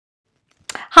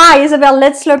Hi, Isabel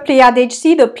Letzler, Pleiade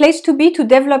HC, the place to be to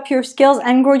develop your skills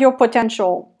and grow your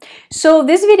potential. So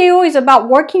this video is about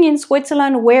working in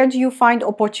Switzerland. Where do you find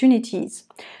opportunities?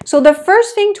 So the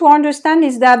first thing to understand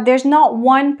is that there's not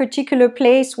one particular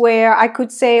place where I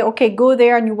could say, okay, go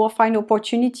there and you will find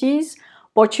opportunities.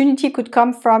 Opportunity could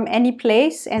come from any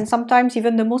place and sometimes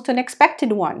even the most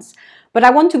unexpected ones. But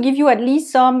I want to give you at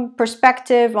least some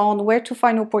perspective on where to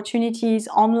find opportunities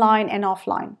online and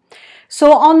offline.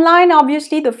 So online,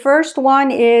 obviously, the first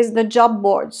one is the job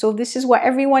board. So this is where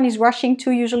everyone is rushing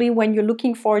to usually when you're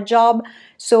looking for a job.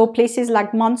 So places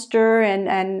like Monster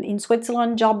and in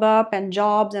Switzerland, JobUp and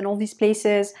Jobs and all these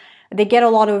places, they get a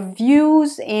lot of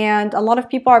views and a lot of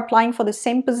people are applying for the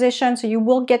same position. So you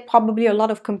will get probably a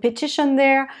lot of competition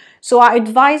there. So I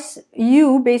advise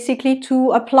you basically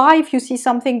to apply if you see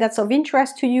something that's of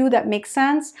interest to you, that makes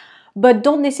sense. But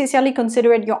don't necessarily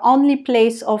consider it your only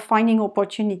place of finding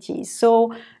opportunities.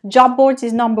 So job boards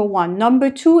is number one. Number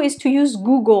two is to use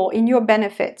Google in your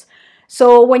benefit.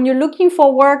 So when you're looking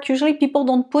for work, usually people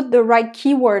don't put the right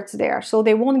keywords there, so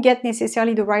they won't get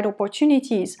necessarily the right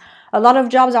opportunities. A lot of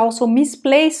jobs are also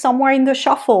misplaced somewhere in the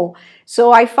shuffle.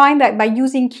 So I find that by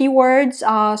using keywords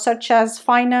such as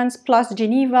finance plus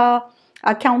Geneva,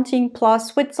 accounting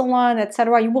plus Switzerland,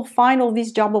 etc., you will find all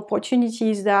these job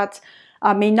opportunities that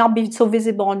may not be so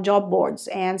visible on job boards,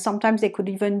 and sometimes they could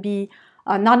even be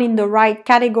not in the right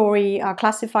category,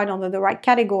 classified under the right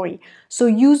category. So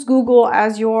use Google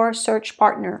as your search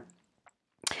partner.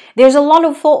 There's a lot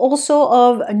of also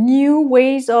of new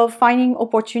ways of finding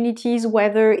opportunities,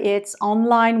 whether it's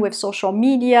online with social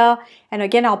media. And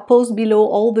again, I'll post below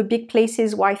all the big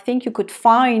places where I think you could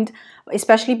find,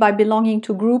 especially by belonging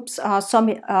to groups,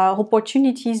 some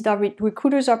opportunities that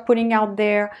recruiters are putting out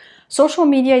there. Social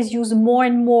media is used more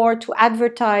and more to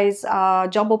advertise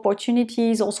job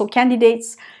opportunities. Also,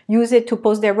 candidates use it to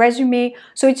post their resume.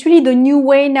 So it's really the new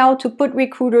way now to put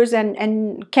recruiters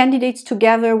and candidates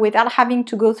together without having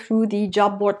to go through the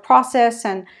job board process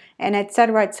and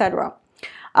etc. etc.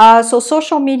 So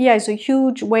social media is a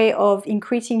huge way of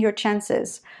increasing your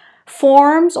chances.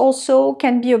 Forums also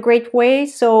can be a great way.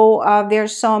 So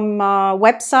there's some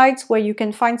websites where you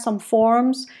can find some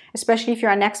forums, especially if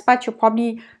you're an expat. You're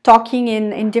probably talking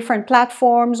in different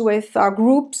platforms with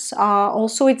groups.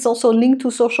 Also, it's also linked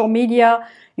to social media.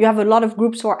 You have a lot of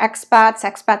groups for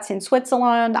expats in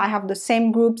Switzerland. I have the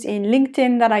same groups in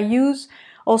LinkedIn that I use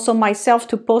also myself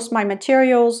to post my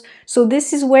materials. So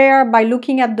this is where, by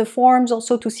looking at the forums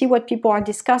also to see what people are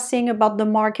discussing about the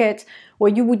market,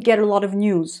 where you would get a lot of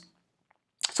news.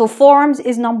 So forums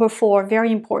is number 4,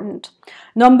 very important.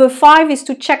 Number 5 is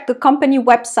to check the company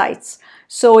websites.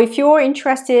 So if you're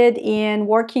interested in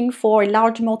working for a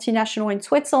large multinational in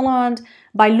Switzerland,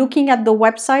 by looking at the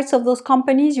websites of those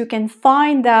companies, you can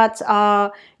find that,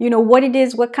 what it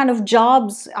is, what kind of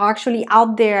jobs are actually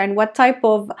out there and what type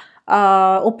of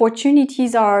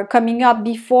opportunities are coming up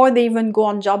before they even go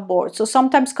on job boards. So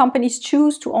sometimes companies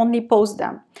choose to only post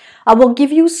them. I will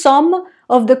give you some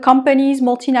of the companies,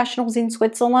 multinationals in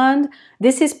Switzerland.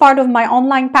 This is part of my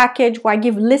online package where I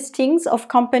give listings of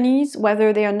companies,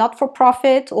 whether they are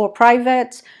not-for-profit or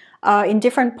private, in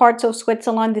different parts of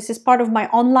Switzerland. This is part of my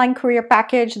online career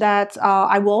package that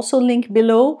I will also link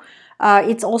below.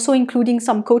 It's also including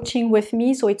some coaching with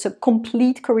me, so it's a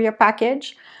complete career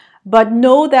package. But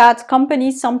know that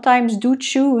companies sometimes do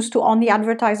choose to only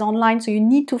advertise online, so you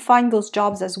need to find those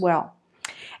jobs as well.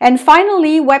 And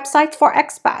finally, websites for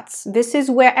expats. This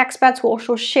is where expats will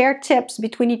also share tips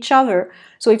between each other.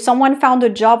 So if someone found a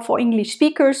job for English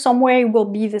speakers somewhere,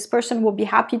 this person will be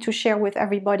happy to share with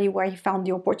everybody where he found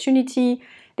the opportunity.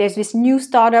 There's this new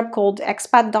startup called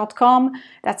expat.com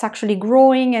that's actually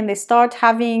growing, and they start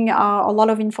having a lot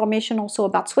of information also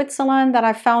about Switzerland that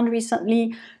I found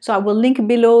recently. So I will link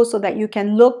below so that you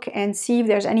can look and see if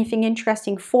there's anything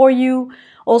interesting for you.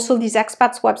 Also, these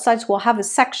expats websites will have a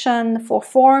section for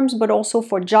forums, but also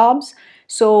for jobs.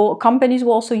 So companies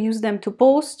will also use them to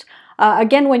post.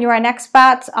 Again, when you're an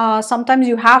expat, sometimes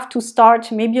you have to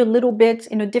start maybe a little bit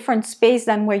in a different space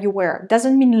than where you were.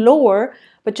 Doesn't mean lower,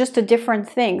 but just a different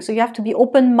thing. So you have to be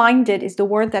open-minded is the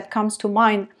word that comes to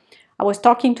mind. I was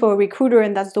talking to a recruiter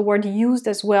and that's the word he used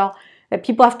as well, that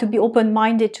people have to be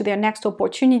open-minded to their next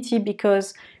opportunity,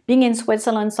 because being in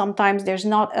Switzerland, sometimes there's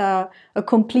not a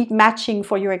complete matching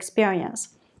for your experience.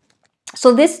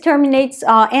 So this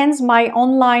ends my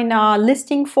online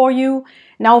listing for you.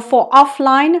 Now for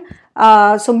offline,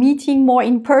 so meeting more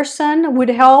in person would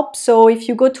help. So if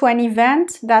you go to an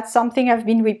event, that's something I've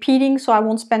been repeating, so I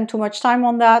won't spend too much time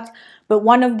on that. But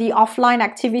one of the offline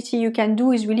activity you can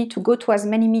do is really to go to as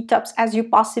many meetups as you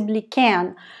possibly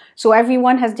can. So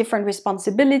everyone has different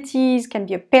responsibilities, can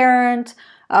be a parent,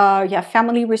 you have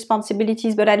family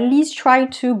responsibilities, but at least try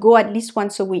to go at least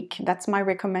once a week. That's my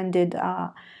recommended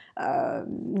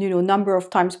number of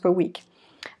times per week.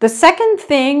 The second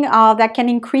thing that can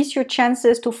increase your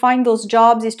chances to find those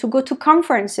jobs is to go to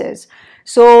conferences.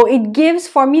 So it gives,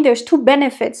 for me, there's two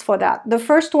benefits for that. The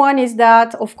first one is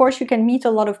that, of course, you can meet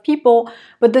a lot of people,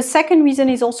 but the second reason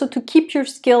is also to keep your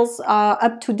skills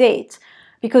up to date.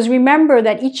 Because remember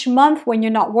that each month when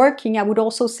you're not working, I would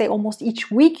also say almost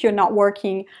each week you're not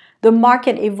working, the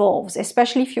market evolves,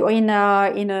 especially if you're in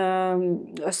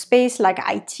a space like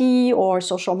IT or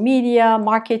social media,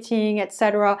 marketing,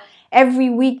 etc. Every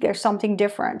week there's something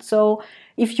different. So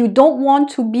if you don't want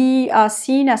to be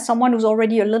seen as someone who's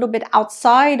already a little bit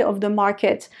outside of the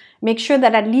market, make sure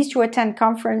that at least you attend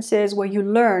conferences where you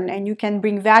learn and you can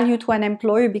bring value to an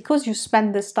employer because you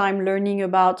spend this time learning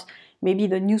about maybe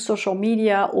the new social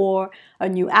media or a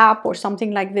new app or something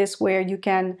like this where you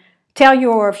can tell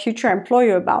your future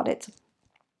employer about it.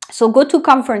 So go to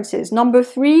conferences. Number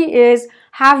 3 is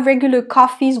have regular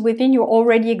coffees within your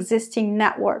already existing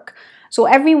network. So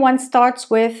everyone starts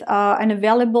with an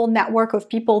available network of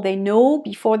people they know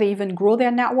before they even grow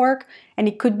their network. And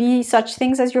it could be such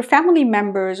things as your family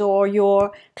members or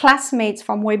your classmates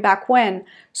from way back when.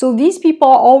 So these people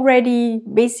are already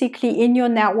basically in your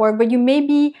network, but you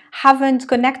maybe haven't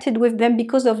connected with them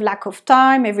because of lack of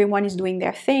time. Everyone is doing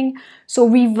their thing. So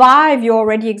revive your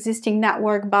already existing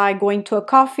network by going to a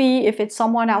coffee. If it's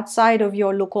someone outside of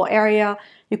your local area,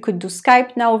 you could do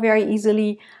Skype now very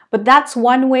easily. But that's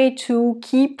one way to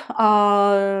keep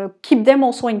them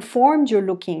also informed you're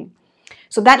looking.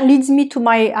 So that leads me to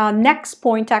my next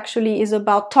point, actually, is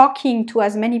about talking to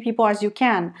as many people as you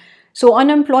can. So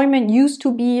unemployment used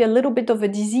to be a little bit of a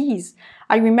disease.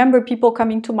 I remember people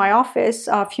coming to my office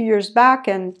a few years back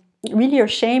and really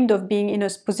ashamed of being in a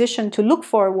position to look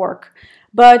for work.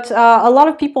 But a lot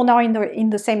of people now in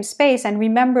the same space, and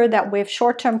remember that with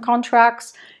short-term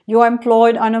contracts, you're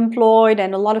employed, unemployed,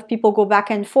 and a lot of people go back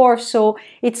and forth. So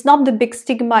it's not the big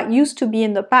stigma it used to be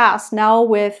in the past. Now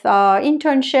with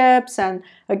internships and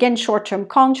again short-term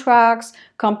contracts,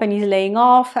 companies laying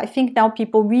off, I think now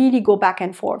people really go back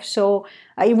and forth. So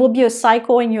it will be a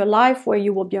cycle in your life where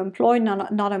you will be employed,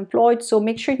 not employed. So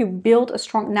make sure you build a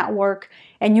strong network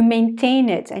and you maintain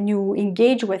it and you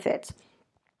engage with it.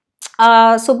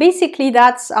 So basically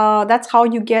that's how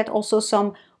you get also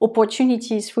some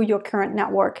opportunities through your current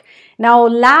network. Now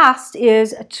last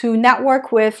is to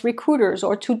network with recruiters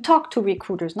or to talk to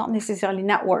recruiters, not necessarily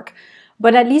network,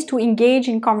 but at least to engage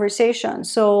in conversation.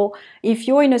 So if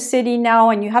you're in a city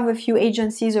now and you have a few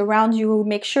agencies around you,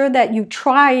 make sure that you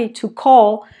try to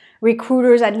call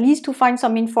recruiters at least to find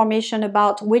some information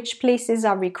about which places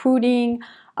are recruiting.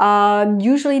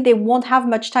 Usually they won't have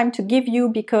much time to give you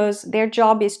because their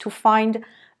job is to find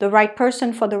the right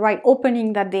person for the right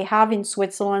opening that they have in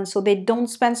Switzerland. So they don't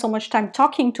spend so much time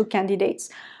talking to candidates.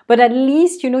 But at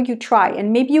least, you try.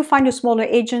 And maybe you find a smaller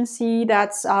agency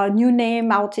that's a new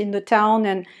name out in the town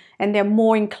and they're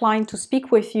more inclined to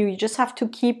speak with you. You just have to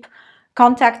keep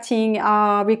contacting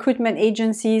recruitment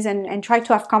agencies and try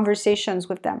to have conversations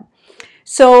with them.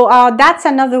 So that's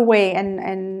another way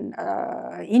and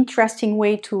interesting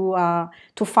way to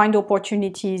find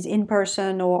opportunities in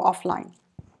person or offline.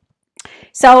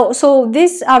 So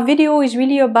this video is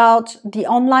really about the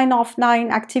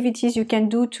online-offline activities you can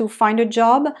do to find a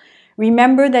job.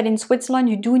 Remember that in Switzerland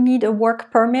you do need a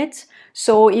work permit.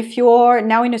 So if you're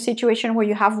now in a situation where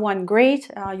you have one, great,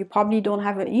 you probably don't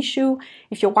have an issue.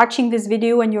 If you're watching this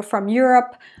video and you're from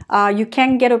Europe, you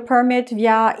can get a permit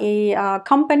via a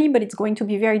company, but it's going to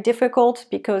be very difficult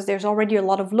because there's already a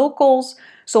lot of locals.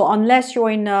 So unless you're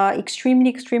in an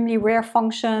extremely rare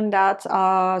function that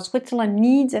Switzerland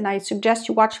needs, and I suggest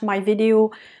you watch my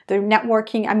video, the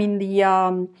networking,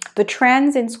 the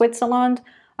trends in Switzerland,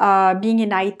 being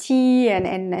in IT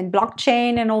and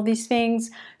blockchain and all these things.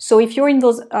 So if you're in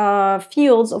those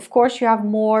fields, of course you have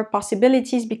more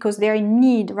possibilities because they're in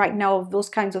need right now of those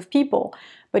kinds of people.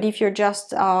 But if you're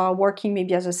just working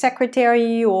maybe as a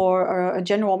secretary or a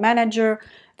general manager,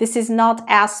 this is not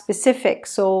as specific.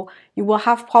 So you will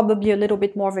have probably a little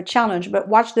bit more of a challenge, but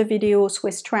watch the video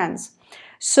Swiss Trends.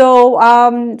 So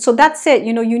that's it.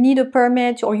 You need a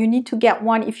permit or you need to get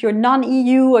one. If you're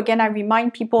non-EU, again, I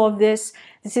remind people of this.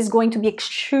 This is going to be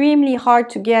extremely hard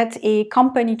to get a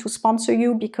company to sponsor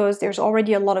you because there's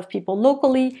already a lot of people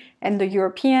locally and the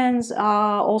Europeans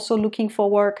are also looking for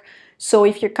work. So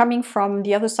if you're coming from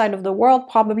the other side of the world,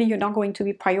 probably you're not going to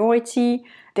be priority.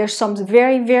 There's some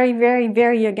very,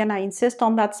 again, I insist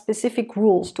on that, specific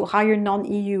rules to hire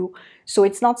non-EU. So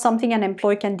it's not something an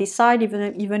employer can decide.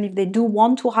 Even if they do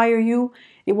want to hire you,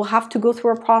 they will have to go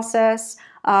through a process.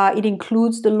 It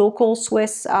includes the local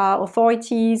Swiss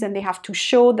authorities, and they have to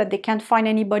show that they can't find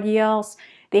anybody else.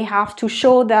 They have to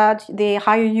show that they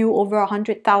hire you over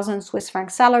 100,000 Swiss franc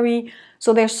salary.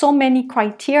 So there's so many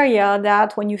criteria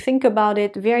that when you think about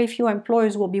it, very few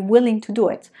employers will be willing to do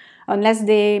it unless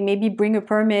they maybe bring a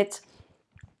permit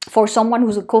for someone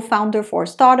who's a co-founder for a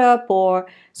startup or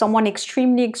someone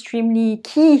extremely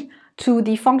key to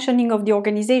the functioning of the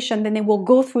organization. Then they will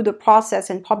go through the process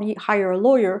and probably hire a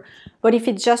lawyer. But if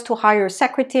it's just to hire a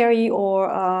secretary or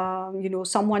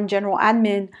someone general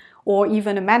admin or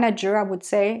even a manager, I would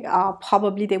say,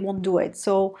 probably they won't do it.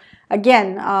 So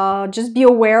again, just be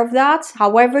aware of that.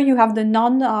 However, you have the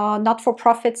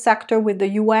not-for-profit sector with the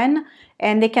UN,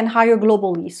 and they can hire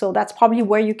globally. So that's probably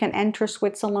where you can enter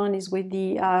Switzerland, is with the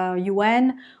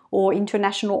UN or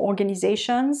international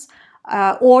organizations.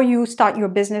 Or you start your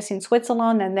business in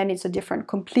Switzerland, and then it's a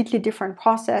completely different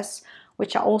process,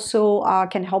 which I also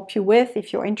can help you with.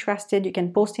 If you're interested, you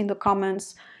can post in the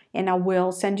comments, and I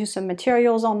will send you some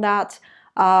materials on that.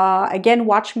 Again,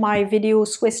 watch my video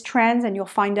Swiss Trends, and you'll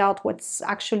find out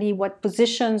what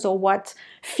positions or what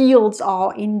fields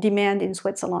are in demand in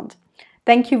Switzerland.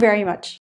 Thank you very much.